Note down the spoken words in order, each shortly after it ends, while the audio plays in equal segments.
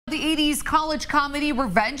80s college comedy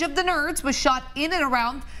Revenge of the Nerds was shot in and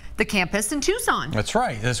around the campus in Tucson. That's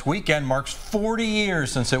right. This weekend marks 40 years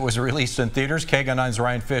since it was released in theaters. KGUN 9's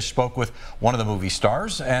Ryan Fish spoke with one of the movie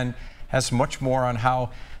stars and has much more on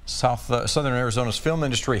how Southern Arizona's film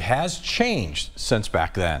industry has changed since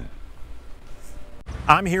back then.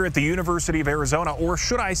 I'm here at the University of Arizona, or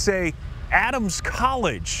should I say Adams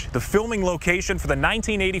College, the filming location for the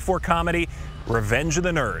 1984 comedy Revenge of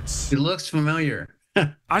the Nerds. It looks familiar.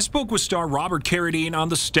 I spoke with star Robert Carradine on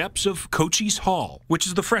the steps of Cochise Hall, which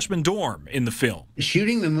is the freshman dorm in the film.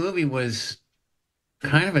 Shooting the movie was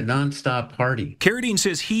kind of a nonstop party. Carradine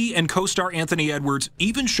says he and co-star Anthony Edwards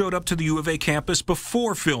even showed up to the U of A campus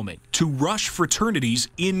before filming to rush fraternities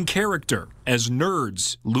in character as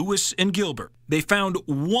nerds, Lewis and Gilbert. They found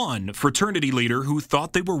one fraternity leader who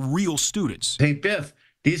thought they were real students. Hey, Biff,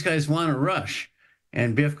 these guys want to rush.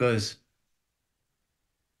 And Biff goes,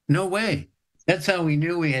 no way. That's how we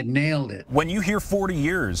knew we had nailed it. When you hear 40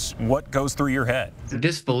 years, what goes through your head?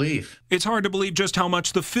 Disbelief. It's hard to believe just how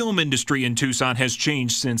much the film industry in Tucson has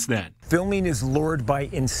changed since then. Filming is lured by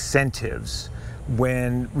incentives.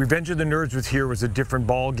 When Revenge of the Nerds was here, it was a different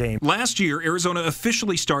ball game. Last year, Arizona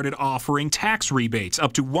officially started offering tax rebates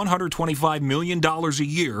up to $125 million a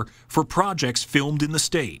year for projects filmed in the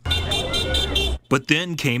state. But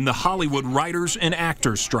then came the Hollywood writers and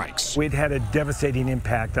actors strikes. It had a devastating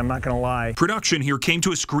impact, I'm not going to lie. Production here came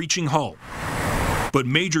to a screeching halt. But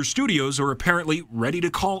major studios are apparently ready to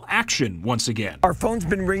call action once again. Our phone's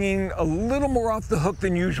been ringing a little more off the hook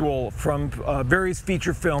than usual from various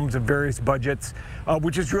feature films of various budgets,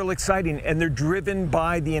 which is real exciting, and they're driven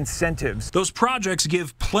by the incentives. Those projects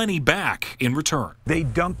give plenty back in return. They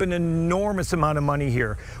dump an enormous amount of money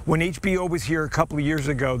here. When HBO was here a couple of years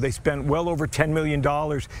ago, they spent well over $10 million.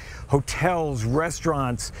 Hotels,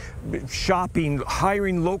 restaurants, shopping,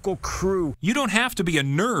 hiring local crew. You don't have to be a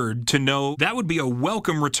nerd to know that would be a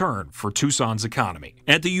welcome return for Tucson's economy.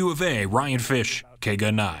 At the U of A, Ryan Fish,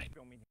 KGUN 9.